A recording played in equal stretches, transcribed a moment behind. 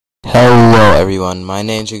Hello everyone, my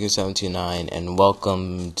name is Riku729 and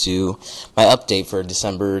welcome to my update for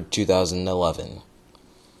December 2011.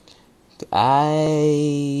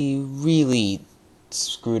 I really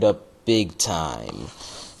screwed up big time.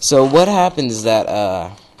 So what happened is that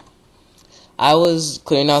I was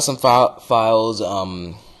clearing out some files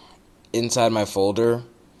inside my folder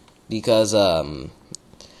because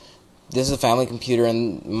this is a family computer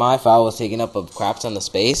and my file was taking up a crap ton of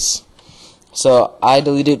space. So I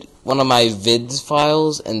deleted one of my vids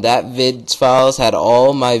files, and that vids files had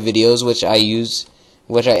all my videos which I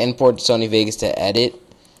import to Sony Vegas to edit,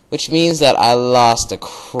 which means that I lost a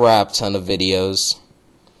crap ton of videos,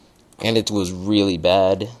 and it was really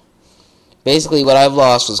bad. Basically, what I've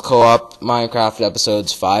lost was co-op Minecraft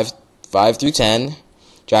episodes 5 through 10,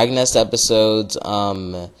 Dragon Nest episodes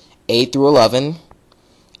 8 through 11,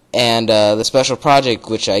 and the special project,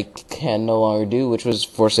 which I can no longer do, which was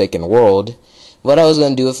Forsaken World. What I was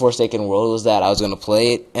going to do with Forsaken World was that I was going to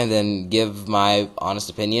play it and then give my honest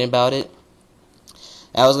opinion about it.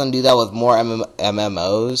 I was going to do that with more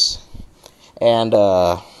MMOs, and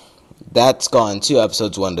that's gone too,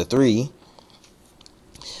 episodes 1 to 3.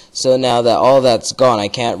 So now that all that's gone, I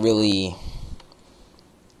can't really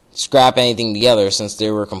scrap anything together since they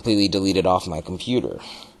were completely deleted off my computer.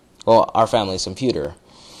 Well, our family's computer.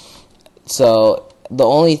 So the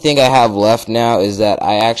only thing I have left now is that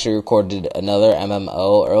I actually recorded another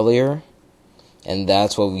MMO earlier, and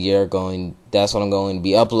that's what I'm going to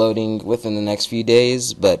be uploading within the next few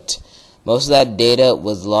days. But most of that data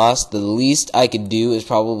was lost. The least I could do is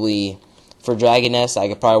probably for Dragon Nest, I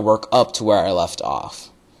could probably work up to where I left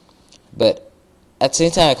off. But at the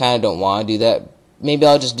same time, I kind of don't want to do that. Maybe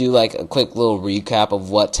I'll just do like a quick little recap of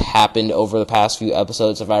what's happened over the past few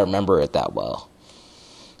episodes if I remember it that well.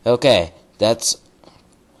 Okay,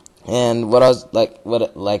 and what I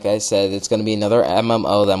said, it's going to be another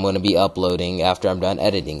MMO that I'm going to be uploading after I'm done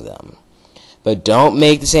editing them. But don't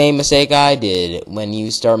make the same mistake I did when you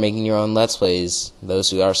start making your own Let's Plays, those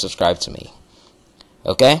who are subscribed to me.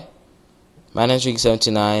 Okay? My name is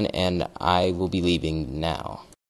Riku729, and I will be leaving now.